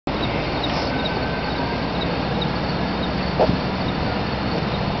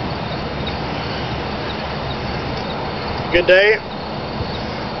Good day.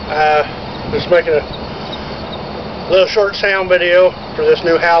 Just making a little short sound video for this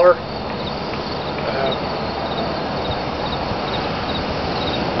new howler.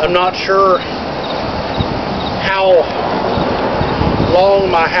 I'm not sure how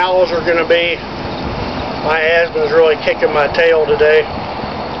long my howls are going to be. My asthma's really kicking my tail today.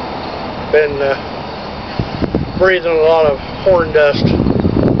 Been breathing a lot of horn dust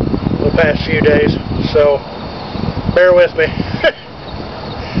the past few days, so bear with me.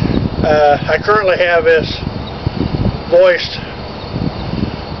 I currently have this voiced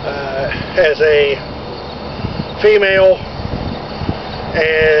as a female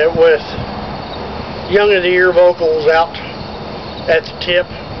and with young of the ear vocals out at the tip.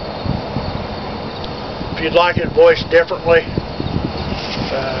 If you'd like it voiced differently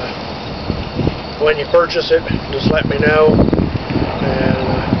when you purchase it, just let me know and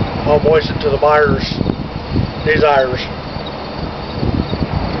I'll voice it to the buyer's desires.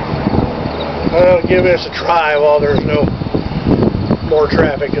 I'll give this a try while there's no more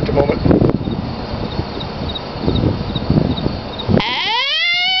traffic at the moment.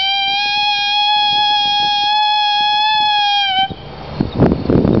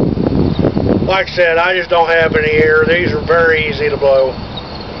 Like I said, I just don't have any air. These are very easy to blow.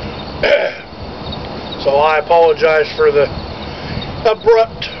 So I apologize for the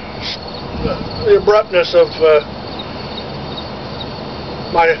abruptness of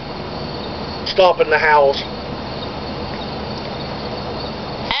my stopping the howls.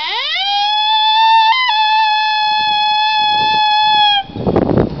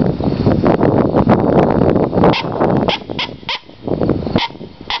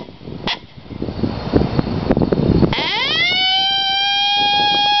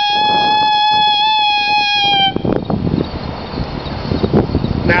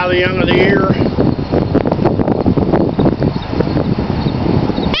 Now the young of the ear.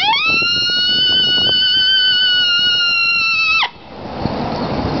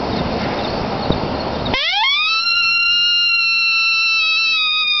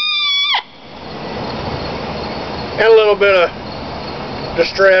 And a little bit of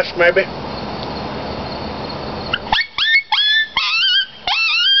distress, maybe.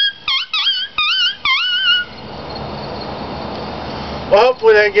 Well,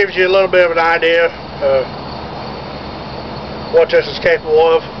 hopefully that gives you a little bit of an idea of what this is capable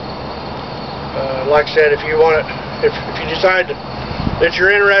of. Like I said, if you want it, if you decide that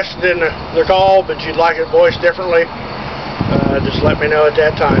you're interested in the call, but you'd like it voiced differently, just let me know at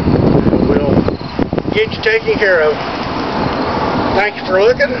that time. We'll get you taken care of. Thank you for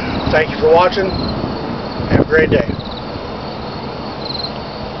looking. Thank you for watching. Have a great day.